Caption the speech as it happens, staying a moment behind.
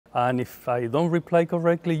And if I don't reply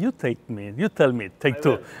correctly, you tell me, take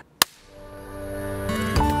two.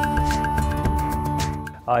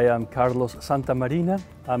 I am Carlos Santamarina.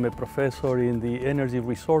 I'm a professor in the Energy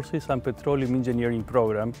Resources and Petroleum Engineering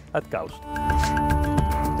program at KAUST.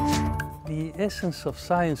 The essence of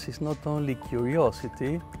science is not only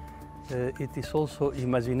curiosity, it is also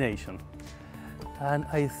imagination. And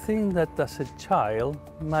I think that as a child,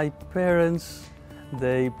 my parents,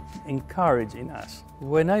 they encouraged in us.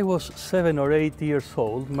 When I was 7 or 8 years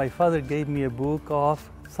old, my father gave me a book of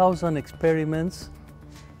 1,000 experiments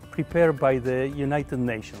prepared by the United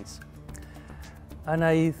Nations. And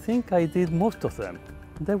I think I did most of them.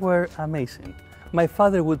 They were amazing. My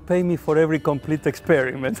father would pay me for every complete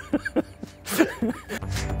experiment.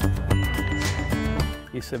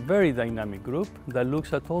 It's a very dynamic group that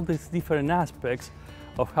looks at all these different aspects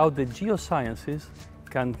of how the geosciences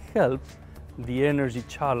can help the energy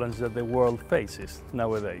challenge that the world faces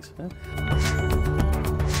nowadays.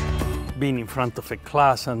 Being in front of a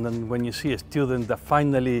class, and then when you see a student that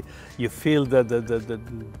finally you feel that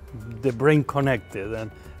the brain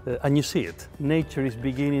connected, and you see it. Nature is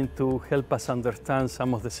beginning to help us understand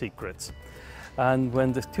some of the secrets. And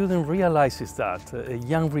when the student realizes that, a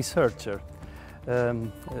young researcher,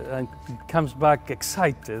 and comes back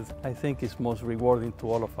excited, I think it's most rewarding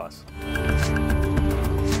to all of us.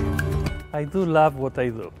 I do love what I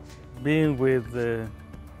do. Being with the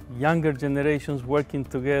younger generations, working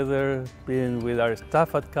together, being with our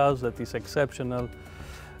staff at KAUST that is exceptional,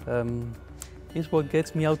 is what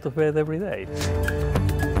gets me out of bed every day.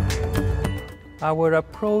 Our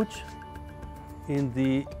approach in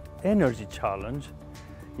the energy challenge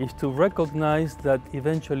is to recognize that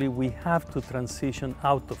eventually we have to transition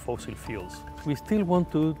out of fossil fuels. We still want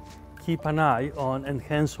to keep an eye on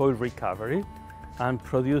enhanced oil recovery and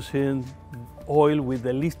producing oil with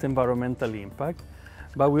the least environmental impact,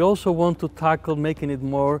 but we also want to tackle making it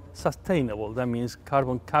more sustainable. That means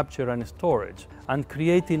carbon capture and storage, and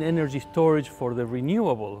creating energy storage for the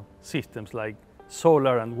renewable systems like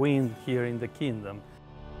solar and wind here in the Kingdom.